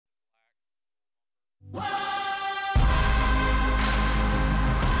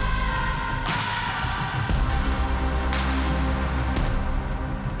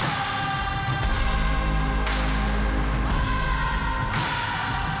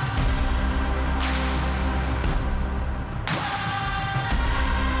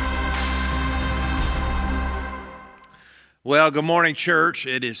Well, good morning, church.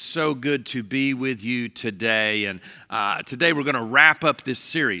 It is so good to be with you today. And today we're going to wrap up this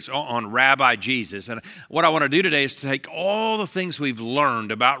series on Rabbi Jesus. And what I want to do today is to take all the things we've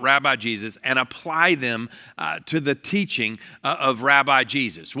learned about Rabbi Jesus and apply them to the teaching of Rabbi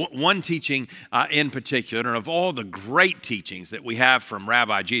Jesus. One teaching in particular, and of all the great teachings that we have from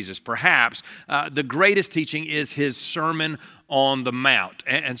Rabbi Jesus, perhaps the greatest teaching is his Sermon on the Mount.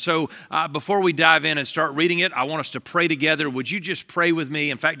 And so before we dive in and start reading it, I want us to pray together. Would you just pray with me?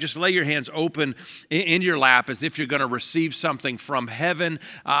 In fact, just lay your hands open in your lap as if you're going to receive something from heaven.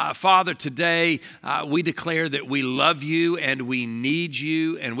 Father, today we declare that we love you and we need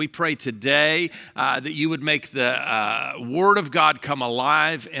you. And we pray today that you would make the Word of God come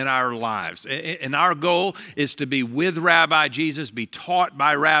alive in our lives. And our goal is to be with Rabbi Jesus, be taught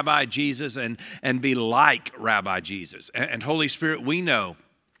by Rabbi Jesus, and be like Rabbi Jesus. And Holy Spirit, we know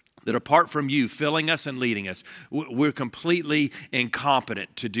that apart from you filling us and leading us, we're completely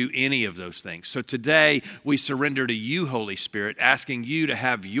incompetent to do any of those things. So today we surrender to you, Holy Spirit, asking you to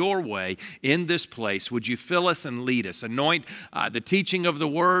have your way in this place. Would you fill us and lead us? Anoint the teaching of the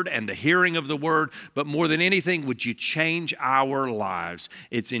word and the hearing of the word, but more than anything, would you change our lives?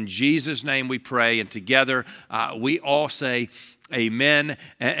 It's in Jesus' name we pray, and together we all say amen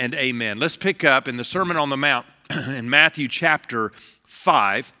and amen. Let's pick up in the Sermon on the Mount in Matthew chapter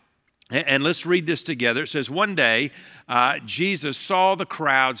 5. And let's read this together. It says, one day, Jesus saw the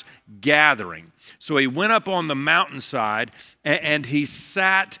crowds gathering. So he went up on the mountainside and he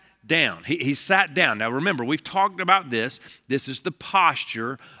sat down. He sat down. Now remember, we've talked about this. This is the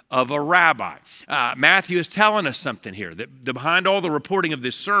posture of a rabbi. Matthew is telling us something here, that behind all the reporting of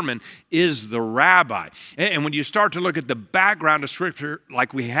this sermon is the rabbi. And when you start to look at the background of Scripture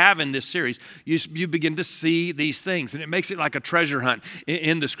like we have in this series, you begin to see these things. And it makes it like a treasure hunt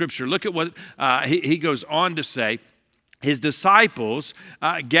in the Scripture. Look at what he goes on to say. His disciples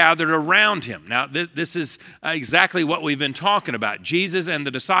gathered around him. Now, this is exactly what we've been talking about. Jesus and the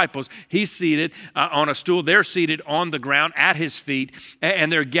disciples, he's seated on a stool. They're seated on the ground at his feet,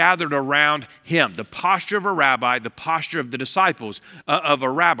 and they're gathered around him. The posture of a rabbi, the posture of the disciples of a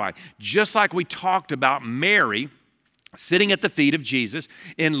rabbi. Just like we talked about Mary sitting at the feet of Jesus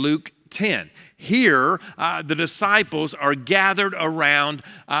in Luke 10. Here, the disciples are gathered around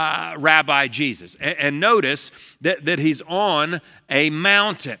Rabbi Jesus. And notice that he's on a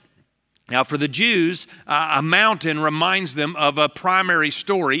mountain. Now, for the Jews, a mountain reminds them of a primary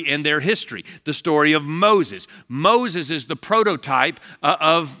story in their history, the story of Moses. Moses is the prototype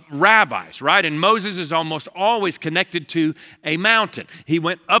of rabbis, right? And Moses is almost always connected to a mountain. He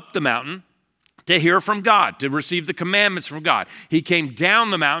went up the mountain to hear from God, to receive the commandments from God. He came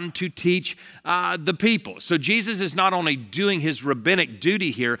down the mountain to teach the people. So Jesus is not only doing his rabbinic duty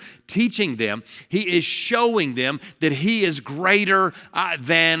here, teaching them, he is showing them that he is greater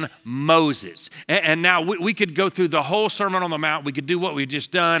than Moses. And now we could go through the whole Sermon on the Mount. We could do what we've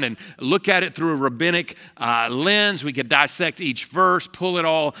just done and look at it through a rabbinic lens. We could dissect each verse, pull it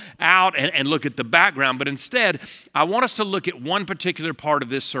all out, and look at the background. But instead, I want us to look at one particular part of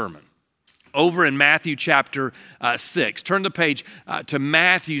this sermon. Over in Matthew chapter 6. Turn the page to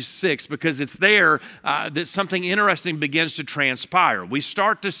Matthew 6, because it's there that something interesting begins to transpire. We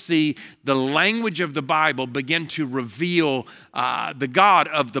start to see the language of the Bible begin to reveal the God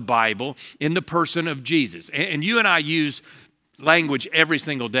of the Bible in the person of Jesus. And you and I use language every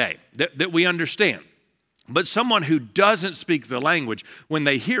single day that we understand. But someone who doesn't speak the language, when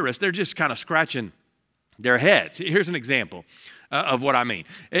they hear us, they're just kind of scratching their heads. Here's an example of what I mean.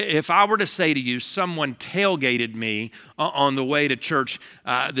 If I were to say to you, someone tailgated me on the way to church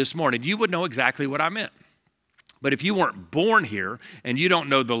this morning, you would know exactly what I meant. But if you weren't born here and you don't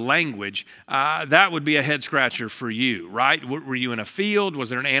know the language, that would be a head scratcher for you, right? Were you in a field? Was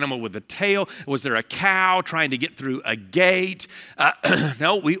there an animal with a tail? Was there a cow trying to get through a gate?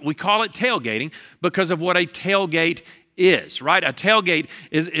 No, we call it tailgating because of what a tailgate is, right? A tailgate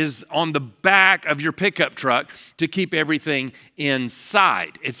is on the back of your pickup truck to keep everything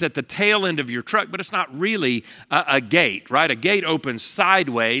inside. It's at the tail end of your truck, but it's not really a gate, right? A gate opens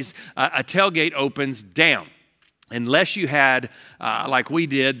sideways. A tailgate opens down. Unless you had, like we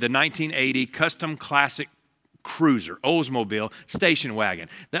did, the 1980 Custom Classic Cruiser, Oldsmobile station wagon.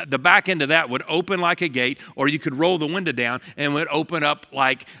 The back end of that would open like a gate, or you could roll the window down and it would open up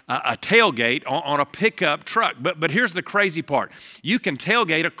like a tailgate on a pickup truck. But here's the crazy part. You can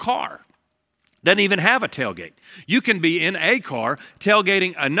tailgate a car. Doesn't even have a tailgate. You can be in a car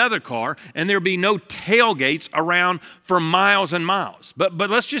tailgating another car, and there'll be no tailgates around for miles and miles. But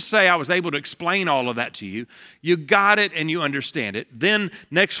let's just say I was able to explain all of that to you. You got it and you understand it. Then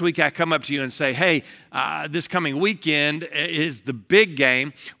next week I come up to you and say, hey, this coming weekend is the big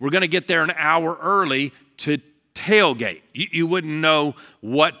game. We're going to get there an hour early to tailgate. You wouldn't know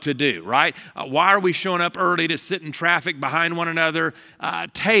what to do, right? Why are we showing up early to sit in traffic behind one another?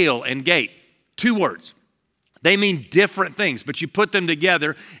 Tail and gate. 2 words. They mean different things, but you put them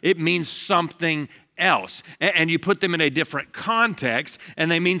together, it means something else. And you put them in a different context, and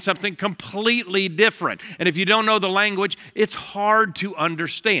they mean something completely different. And if you don't know the language, it's hard to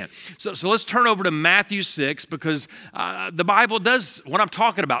understand. So let's turn over to Matthew 6, because the Bible does what I'm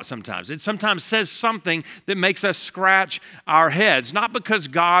talking about sometimes. It sometimes says something that makes us scratch our heads, not because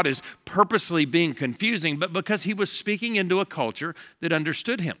God is purposely being confusing, but because he was speaking into a culture that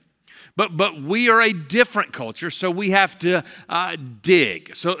understood him. But we are a different culture, so we have to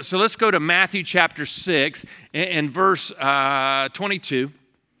dig. So let's go to Matthew chapter 6 and verse 22,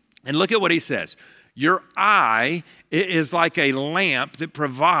 and look at what he says. Your eye is like a lamp that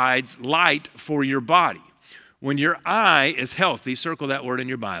provides light for your body. When your eye is healthy, circle that word in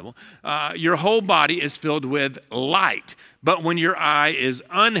your Bible, your whole body is filled with light. But when your eye is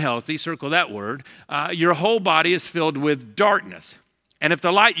unhealthy, circle that word, your whole body is filled with darkness. And if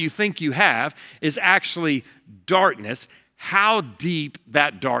the light you think you have is actually darkness, how deep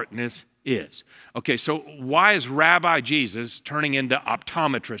that darkness is. Okay, so why is Rabbi Jesus turning into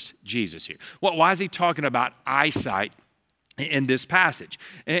optometrist Jesus here? Well, why is he talking about eyesight in this passage?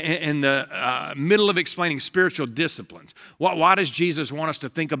 In the middle of explaining spiritual disciplines, why does Jesus want us to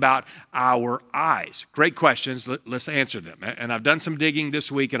think about our eyes? Great questions. Let's answer them. And I've done some digging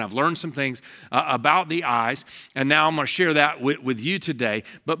this week, and I've learned some things about the eyes, and now I'm going to share that with you today.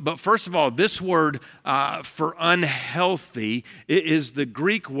 But first of all, this word for unhealthy is the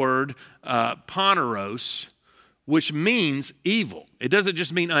Greek word poneros, which means evil. It doesn't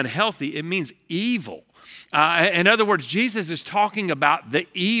just mean unhealthy, it means evil. In other words, Jesus is talking about the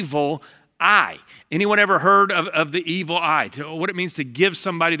evil eye. Anyone ever heard of the evil eye? What it means to give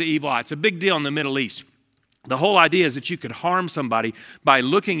somebody the evil eye? It's a big deal in the Middle East. The whole idea is that you could harm somebody by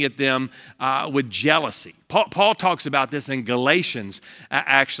looking at them with jealousy. Paul talks about this in Galatians,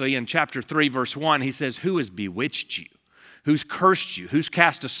 actually, in chapter 3, verse 1. He says, who has bewitched you? Who's cursed you? Who's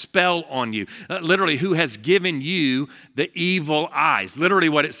cast a spell on you? Literally, who has given you the evil eyes? Literally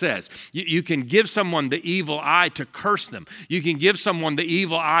what it says. You can give someone the evil eye to curse them. You can give someone the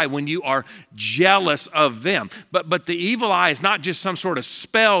evil eye when you are jealous of them. But the evil eye is not just some sort of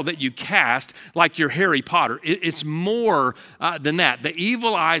spell that you cast like you're Harry Potter. It's more than that. The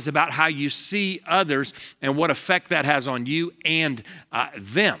evil eye is about how you see others and what effect that has on you and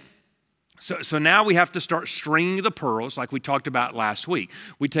them. So now we have to start stringing the pearls like we talked about last week.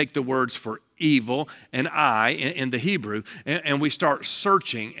 We take the words for evil and eye in the Hebrew, and we start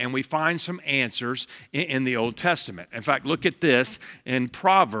searching, and we find some answers in the Old Testament. In fact, look at this in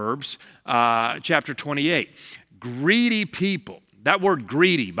Proverbs chapter 28. Greedy people. That word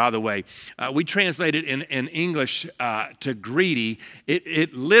greedy, by the way, we translate it in English to greedy.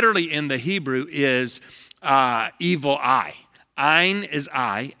 It literally in the Hebrew is evil eye. Ein is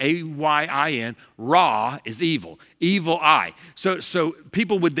eye, A-Y-I-N. Ra is evil, evil eye. So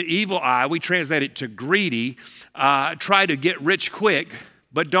people with the evil eye, we translate it to greedy, try to get rich quick,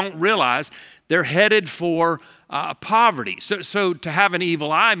 but don't realize they're headed for poverty. So to have an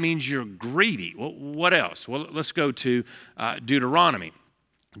evil eye means you're greedy. Well, what else? Well, let's go to Deuteronomy.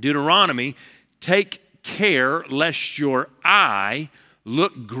 Deuteronomy, take care lest your eye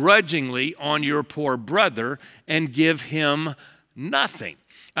look grudgingly on your poor brother and give him nothing.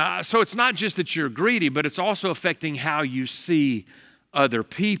 So it's not just that you're greedy, but it's also affecting how you see other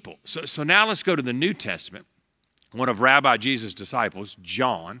people. So now let's go to the New Testament. One of Rabbi Jesus' disciples,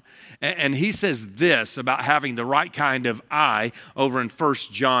 John, and he says this about having the right kind of eye over in 1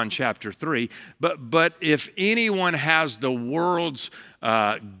 John chapter 3. But if anyone has the world's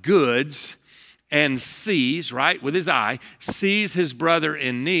goods and sees, right, with his eye, sees his brother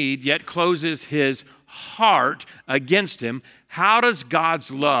in need, yet closes his heart against him, how does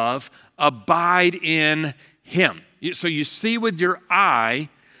God's love abide in him? So you see with your eye,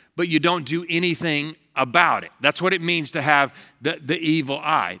 but you don't do anything about it. That's what it means to have the evil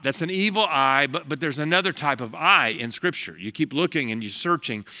eye. That's an evil eye, but there's another type of eye in Scripture. You keep looking and you're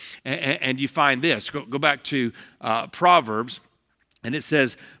searching, and you find this. Go back to Proverbs. And it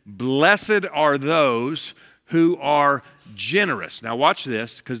says, blessed are those who are generous. Now watch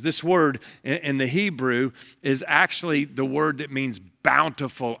this, because this word in the Hebrew is actually the word that means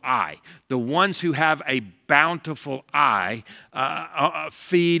bountiful eye. The ones who have a bountiful eye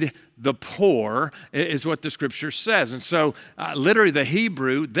feed the poor, is what the scripture says. And so literally the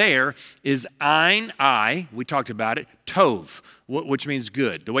Hebrew there is ein, eye, we talked about it, tov, which means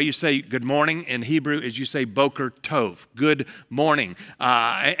good. The way you say good morning in Hebrew is you say boker tov, good morning.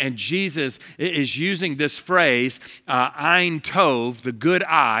 And Jesus is using this phrase, ein tov, the good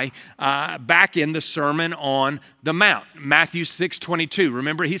eye, back in the Sermon on the Mount. Matthew 6:22.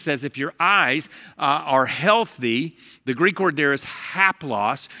 Remember, he says, if your eyes are healthy, the Greek word there is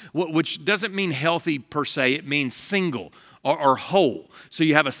haplos, which doesn't mean healthy per se, it means single or whole. So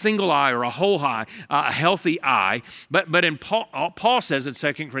you have a single eye or a whole eye, a healthy eye. But in Paul says in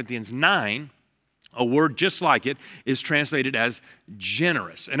 2 Corinthians 9, a word just like it is translated as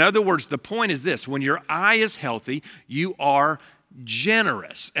generous. In other words, the point is this: when your eye is healthy, you are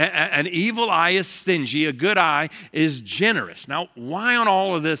generous. An evil eye is stingy. A good eye is generous. Now, why on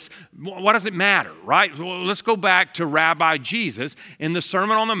all of this? What does it matter, right? Well, let's go back to Rabbi Jesus in the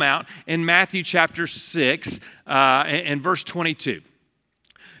Sermon on the Mount in Matthew chapter 6 and verse 22.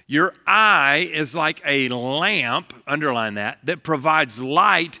 Your eye is like a lamp, underline that provides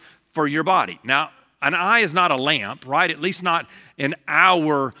light for your body. Now, an eye is not a lamp, right? At least not in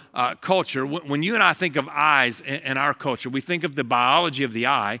our culture. When you and I think of eyes in our culture, we think of the biology of the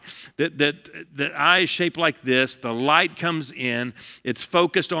eye, that the eye is shaped like this. The light comes in. It's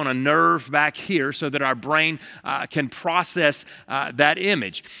focused on a nerve back here so that our brain can process that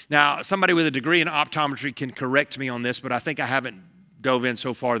image. Now, somebody with a degree in optometry can correct me on this, but I think I haven't dove in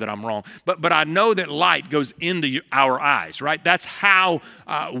so far that I'm wrong. But I know that light goes into our eyes, right? That's how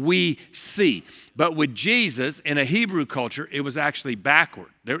we see. But with Jesus, in a Hebrew culture, it was actually backward.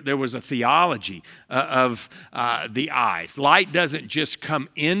 There was a theology of the eyes. Light doesn't just come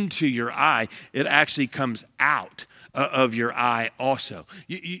into your eye, it actually comes out of your eye also.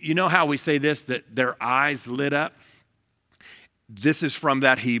 You know how we say this, that their eyes lit up? This is from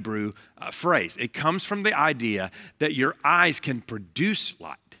that Hebrew phrase. It comes from the idea that your eyes can produce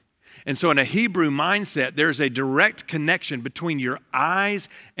light. And so in a Hebrew mindset, there's a direct connection between your eyes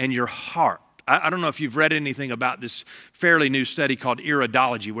and your heart. I don't know if you've read anything about this fairly new study called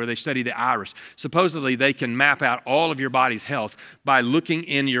iridology, where they study the iris. Supposedly, they can map out all of your body's health by looking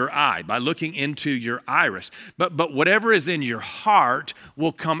in your eye, by looking into your iris. But whatever is in your heart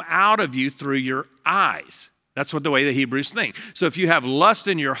will come out of you through your eyes. That's what the way the Hebrews think. So if you have lust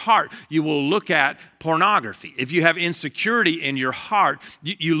in your heart, you will look at pornography. If you have insecurity in your heart,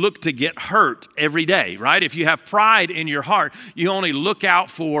 you look to get hurt every day, right? If you have pride in your heart, you only look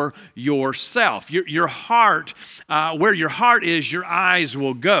out for yourself. Your heart, where your heart is, your eyes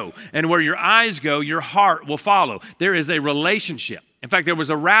will go. And where your eyes go, your heart will follow. There is a relationship. In fact, there was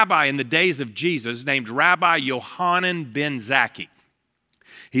a rabbi in the days of Jesus named Rabbi Yohanan ben Zakkai.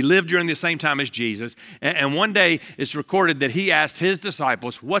 He lived during the same time as Jesus, and one day it's recorded that he asked his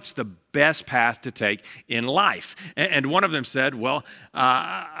disciples, what's the best path to take in life? And one of them said, well,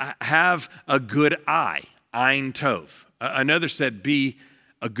 have a good eye, ein tov. Another said, be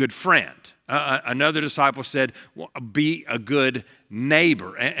a good friend. Another disciple said, well, be a good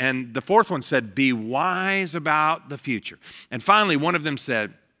neighbor. And the fourth one said, be wise about the future. And finally, one of them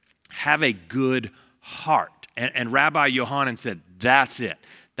said, have a good heart. And Rabbi Yohanan said, that's it.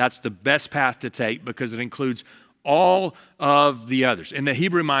 That's the best path to take because it includes all of the others. In the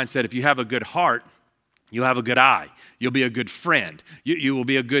Hebrew mindset, if you have a good heart, you'll have a good eye. You'll be a good friend. You will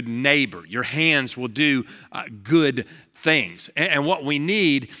be a good neighbor. Your hands will do good things. And what we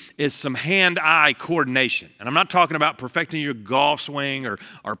need is some hand-eye coordination. And I'm not talking about perfecting your golf swing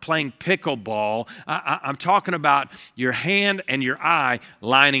or playing pickleball. I'm talking about your hand and your eye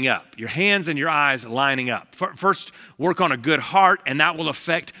lining up. Your hands and your eyes lining up. First, work on a good heart, and that will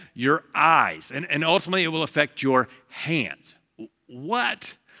affect your eyes. And ultimately, it will affect your hands.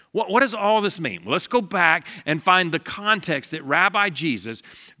 What does all this mean? Well, let's go back and find the context that Rabbi Jesus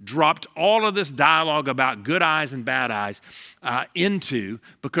dropped all of this dialogue about good eyes and bad eyes into,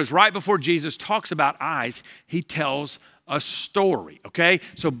 because right before Jesus talks about eyes, he tells a story, okay?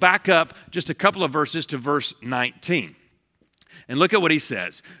 So back up just a couple of verses to verse 19. And look at what he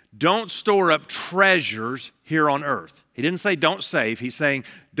says. Don't store up treasures here on earth. He didn't say don't save. He's saying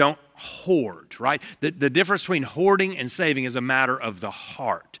don't hoard, right? The difference between hoarding and saving is a matter of the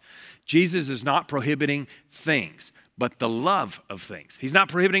heart. Jesus is not prohibiting things, but the love of things. He's not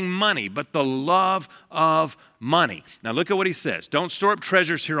prohibiting money, but the love of money. Now look at what he says. Don't store up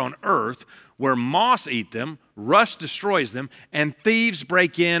treasures here on earth where moths eat them, rust destroys them, and thieves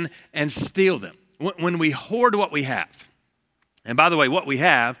break in and steal them. When we hoard what we have, And by the way, what we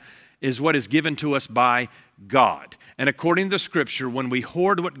have is what is given to us by God. And according to the scripture, when we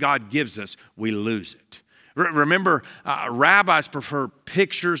hoard what God gives us, we lose it. Remember, rabbis prefer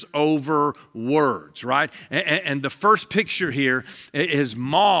pictures over words, right? And the first picture here is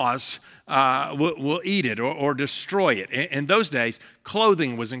moths will eat it or destroy it. In those days,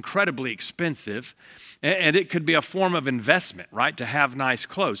 clothing was incredibly expensive, and it could be a form of investment, right, to have nice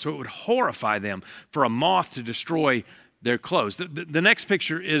clothes. So it would horrify them for a moth to destroy their clothes. The next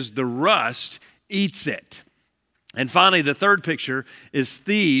picture is the rust eats it. And finally, the third picture is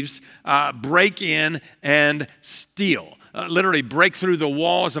thieves break in and steal, literally break through the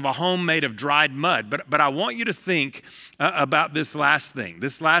walls of a home made of dried mud. But I want you to think about this last thing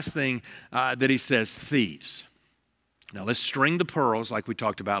that he says, thieves. Now, let's string the pearls like we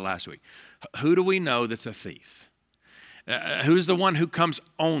talked about last week. Who do we know that's a thief? Who's the one who comes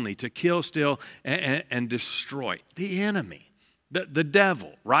only to kill, steal, and destroy? The enemy. The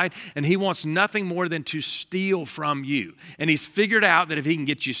devil, right? And he wants nothing more than to steal from you. And he's figured out that if he can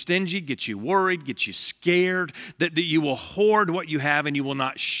get you stingy, get you worried, get you scared, that you will hoard what you have and you will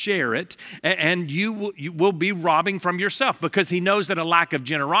not share it, and you will be robbing from yourself, because he knows that a lack of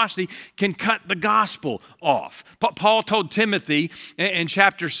generosity can cut the gospel off. Paul told Timothy in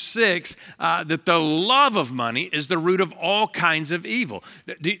chapter 6 that the love of money is the root of all kinds of evil.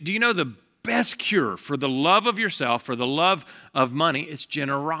 Do you know the best cure for the love of yourself, for the love of money? It's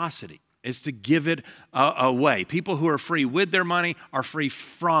generosity. It's to give it away. People who are free with their money are free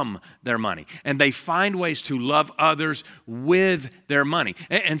from their money. And they find ways to love others with their money.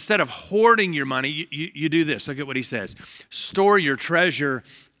 Instead of hoarding your money, you do this. Look at what he says. Store your treasure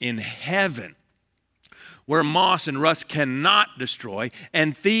in heaven, where moss and rust cannot destroy,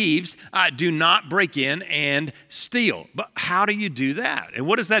 and thieves do not break in and steal. But how do you do that? And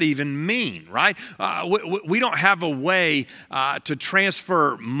what does that even mean, right? We don't have a way to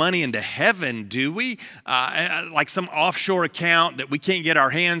transfer money into heaven, do we? Like some offshore account that we can't get our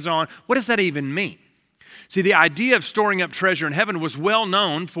hands on. What does that even mean? See, the idea of storing up treasure in heaven was well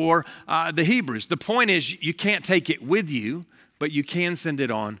known for the Hebrews. The point is, you can't take it with you, but you can send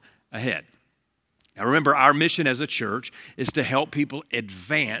it on ahead. Now remember, our mission as a church is to help people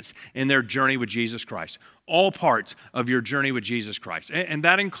advance in their journey with Jesus Christ. All parts of your journey with Jesus Christ. And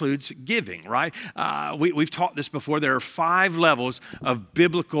that includes giving, right? We've taught this before. There are 5 levels of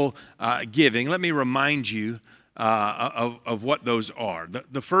biblical giving. Let me remind you of what those are.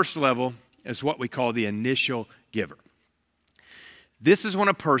 The first level is what we call the initial giver. This is when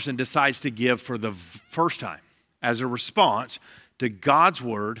a person decides to give for the first time as a response to God's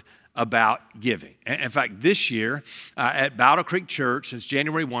word about giving. In fact, this year at BattleCreek Church, since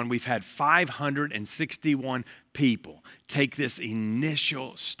January 1, we've had 561 people take this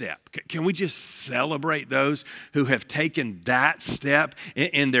initial step. Can we just celebrate those who have taken that step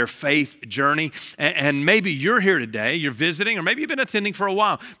in their faith journey? And maybe you're here today, you're visiting, or maybe you've been attending for a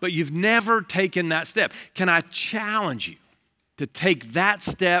while, but you've never taken that step. Can I challenge you to take that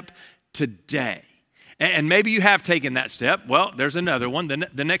step today? And maybe you have taken that step. Well, there's another one.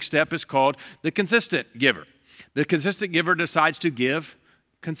 The next step is called the consistent giver. The consistent giver decides to give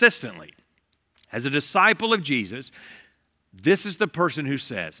consistently. As a disciple of Jesus, this is the person who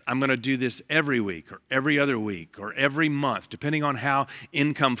says, I'm going to do this every week or every other week or every month, depending on how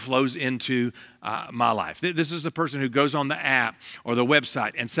income flows into my life. This is the person who goes on the app or the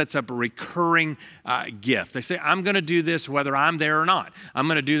website and sets up a recurring gift. They say, I'm going to do this whether I'm there or not. I'm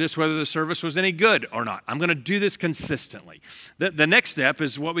going to do this whether the service was any good or not. I'm going to do this consistently. The next step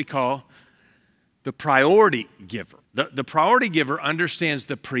is what we call the priority giver. The priority giver understands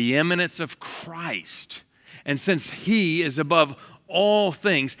the preeminence of Christ. And since he is above all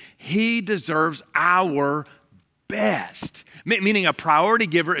things, he deserves our best. Meaning a priority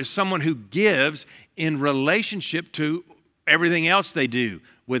giver is someone who gives in relationship to everything else they do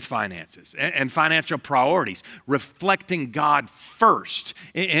with finances and financial priorities, reflecting God first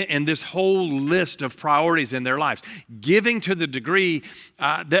in this whole list of priorities in their lives. Giving to the degree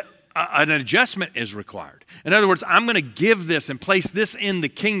that an adjustment is required. In other words, I'm going to give this and place this in the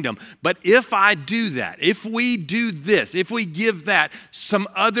kingdom. But if I do that, if we do this, if we give that, some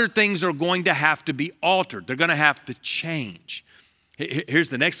other things are going to have to be altered. They're going to have to change. Here's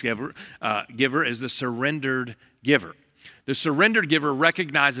the next giver. Giver is the surrendered giver. The surrendered giver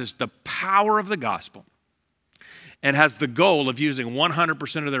recognizes the power of the gospel and has the goal of using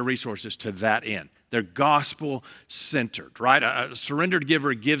 100% of their resources to that end. They're gospel-centered, right? A surrendered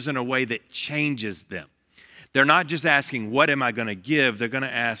giver gives in a way that changes them. They're not just asking, what am I going to give? They're going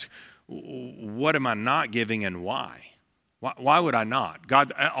to ask, what am I not giving and why? Why would I not?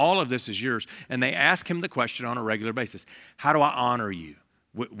 God, all of this is yours. And they ask him the question on a regular basis. How do I honor you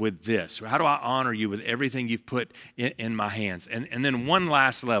with this? How do I honor you with everything you've put in my hands? And then one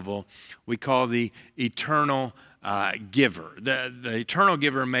last level we call the eternal giver. The eternal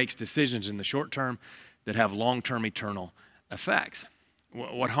giver makes decisions in the short term that have long-term eternal effects.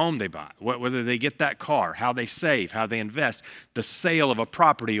 What home they buy, whether they get that car, how they save, how they invest, the sale of a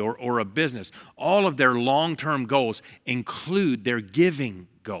property or a business. All of their long-term goals include their giving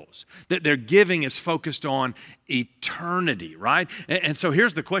goals. That their giving is focused on eternity, right? And so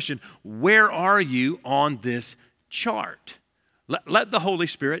here's the question: where are you on this chart? Let the Holy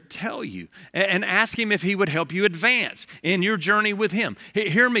Spirit tell you and ask him if he would help you advance in your journey with him.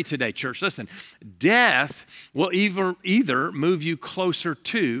 Hear me today, church. Listen, death will either move you closer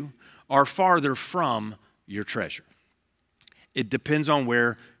to or farther from your treasure. It depends on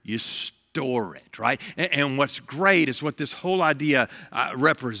where you store it, right? And what's great is what this whole idea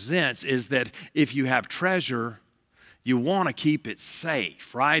represents is that if you have treasure, you want to keep it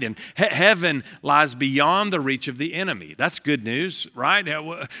safe, right? And heaven lies beyond the reach of the enemy. That's good news, right?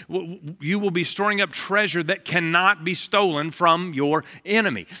 You will be storing up treasure that cannot be stolen from your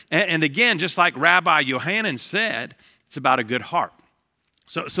enemy. And again, just like Rabbi Yohanan said, it's about a good heart.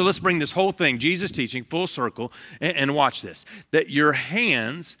 So let's bring this whole thing, Jesus teaching, full circle, and watch this. That your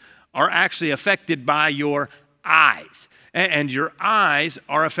hands are actually affected by your eyes. And your eyes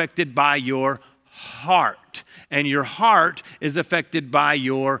are affected by your heart, and your heart is affected by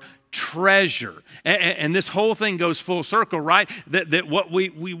your treasure. And this whole thing goes full circle, right? That what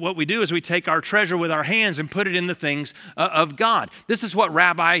we do is we take our treasure with our hands and put it in the things of God. This is what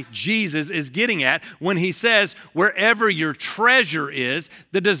Rabbi Jesus is getting at when he says, wherever your treasure is,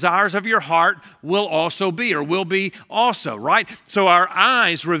 the desires of your heart will also be, or will be also, right? So our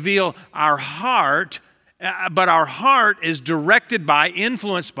eyes reveal our heart, but our heart is directed by,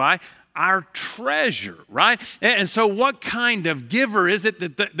 influenced by our treasure, right? And so what kind of giver is it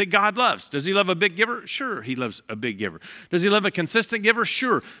that God loves? Does he love a big giver? Sure, he loves a big giver. Does he love a consistent giver?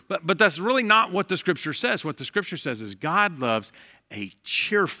 Sure. But that's really not what the scripture says. What the scripture says is God loves a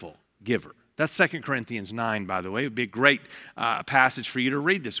cheerful giver. That's 2 Corinthians 9, by the way. It would be a great passage for you to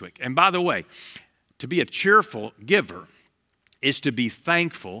read this week. And by the way, to be a cheerful giver is to be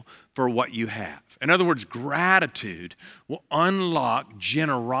thankful for what you have. In other words, gratitude will unlock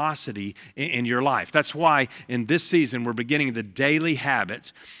generosity in your life. That's why in this season we're beginning the daily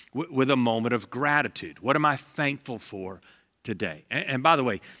habits with a moment of gratitude. What am I thankful for today? And by the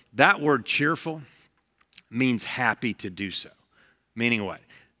way, that word cheerful means happy to do so. Meaning what?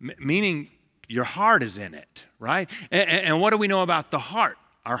 Meaning your heart is in it, right? And what do we know about the heart?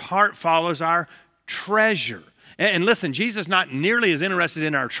 Our heart follows our treasure. And listen, Jesus is not nearly as interested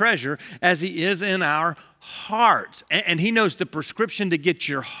in our treasure as he is in our hearts. And he knows the prescription to get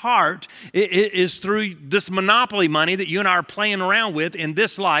your heart is through this monopoly money that you and I are playing around with in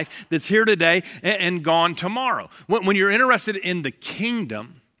this life that's here today and gone tomorrow. When you're interested in the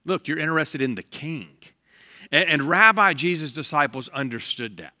kingdom, look, you're interested in the king. And Rabbi Jesus' disciples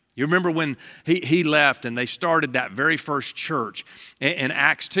understood that. You remember when he left and they started that very first church in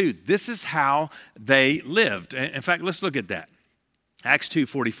Acts 2. This is how they lived. In fact, let's look at that. Acts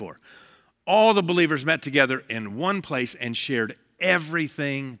 2:44. All the believers met together in one place and shared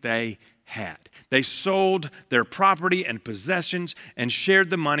everything they had. They sold their property and possessions and shared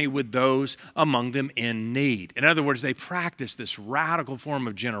the money with those among them in need. In other words, they practiced this radical form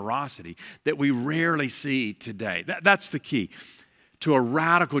of generosity that we rarely see today. That's the key. To a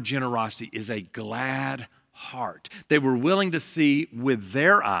radical generosity is a glad heart. They were willing to see with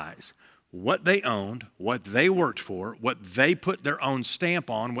their eyes what they owned, what they worked for, what they put their own stamp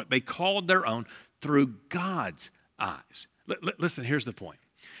on, what they called their own through God's eyes. Listen, here's the point.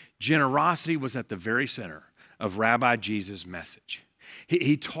 Generosity was at the very center of Rabbi Jesus' message.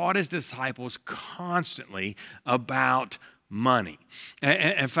 He taught his disciples constantly about money.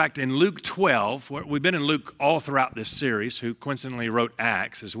 In fact, in Luke 12, we've been in Luke all throughout this series, who coincidentally wrote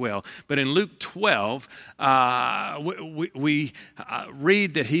Acts as well. But in Luke 12, we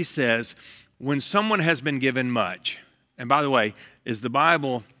read that he says, when someone has been given much, and by the way, is the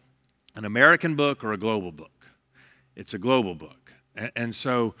Bible an American book or a global book? It's a global book. And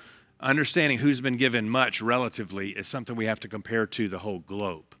so understanding who's been given much relatively is something we have to compare to the whole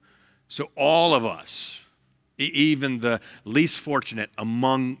globe. So all of us, even the least fortunate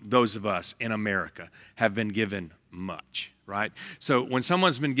among those of us in America, have been given much, right? So when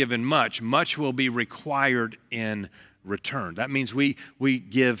someone's been given much, much will be required in return. That means we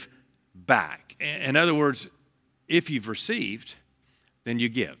give back. In other words, if you've received, then you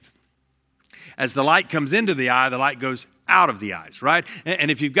give. As the light comes into the eye, the light goes out of the eyes, right? And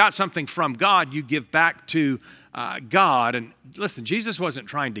if you've got something from God, you give back to God. And listen, Jesus wasn't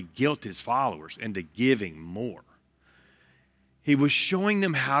trying to guilt his followers into giving more. He was showing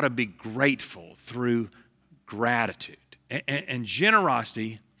them how to be grateful through gratitude. And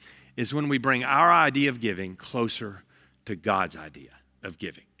generosity is when we bring our idea of giving closer to God's idea of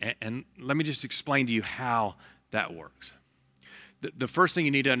giving. And let me just explain to you how that works. The first thing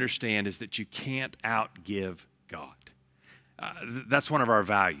you need to understand is that you can't outgive God. That's one of our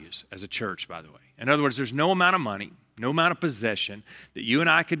values as a church, by the way. In other words, there's no amount of money, no amount of possession that you and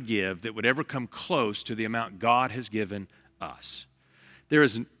I could give that would ever come close to the amount God has given us. There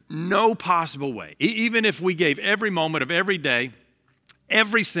is no possible way, even if we gave every moment of every day,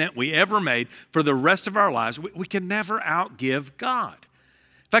 every cent we ever made for the rest of our lives, we can never outgive God.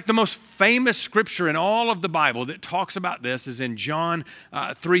 In fact, the most famous scripture in all of the Bible that talks about this is in John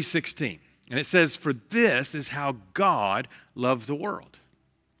 3:16. And it says, "For this is how God loved the world.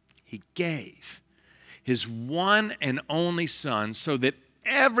 He gave his one and only Son so that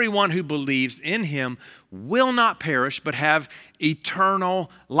everyone who believes in him will not perish but have eternal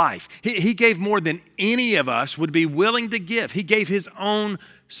life." He gave more than any of us would be willing to give. He gave his own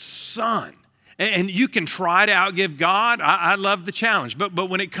Son. And you can try to outgive God. I love the challenge. But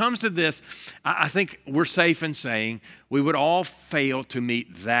when it comes to this, I think we're safe in saying we would all fail to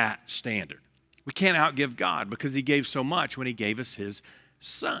meet that standard. We can't outgive God because he gave so much when he gave us his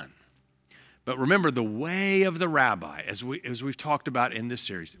Son. But remember, the way of the rabbi, as we've talked about in this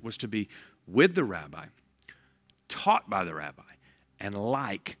series, was to be with the rabbi, taught by the rabbi, and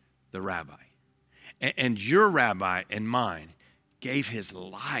like the rabbi. And your rabbi and mine gave his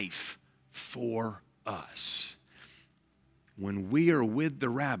life for us. When we are with the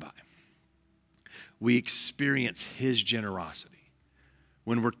rabbi, we experience his generosity.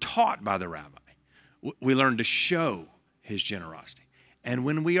 When we're taught by the rabbi, we learn to show his generosity. And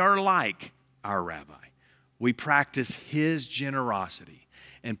when we are like our rabbi, we practice his generosity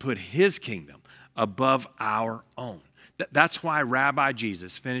and put his kingdom above our own. That's why Rabbi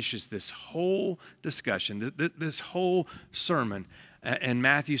Jesus finishes this whole discussion, this whole sermon in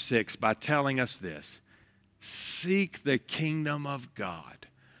Matthew 6 by telling us this: seek the kingdom of God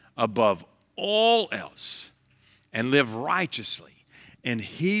above all else and live righteously, and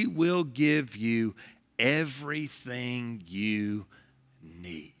he will give you everything you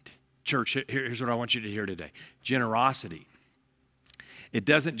need. Church, here's what I want you to hear today. Generosity, it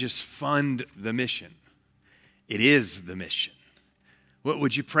doesn't just fund the mission, it is the mission.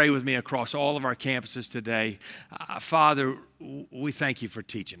 Would you pray with me across all of our campuses today? Father, we thank you for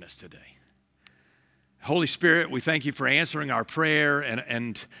teaching us today. Holy Spirit, we thank you for answering our prayer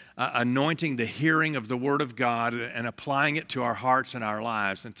and anointing the hearing of the Word of God and applying it to our hearts and our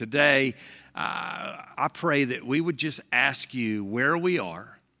lives. And today, I pray that we would just ask you where we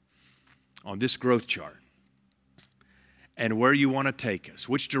are on this growth chart and where you want to take us.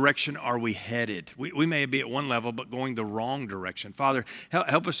 Which direction are we headed? We may be at one level, but going the wrong direction. Father,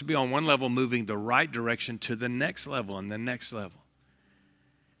 help us to be on one level, moving the right direction to the next level and the next level.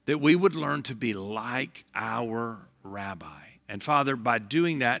 That we would learn to be like our rabbi. And Father, by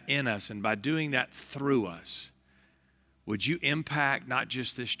doing that in us and by doing that through us, would you impact not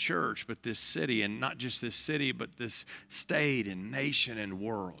just this church, but this city, and not just this city, but this state and nation and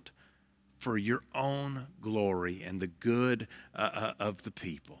world for your own glory and the good of the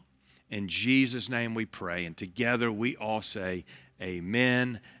people. In Jesus' name we pray, and together we all say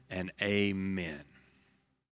amen and amen.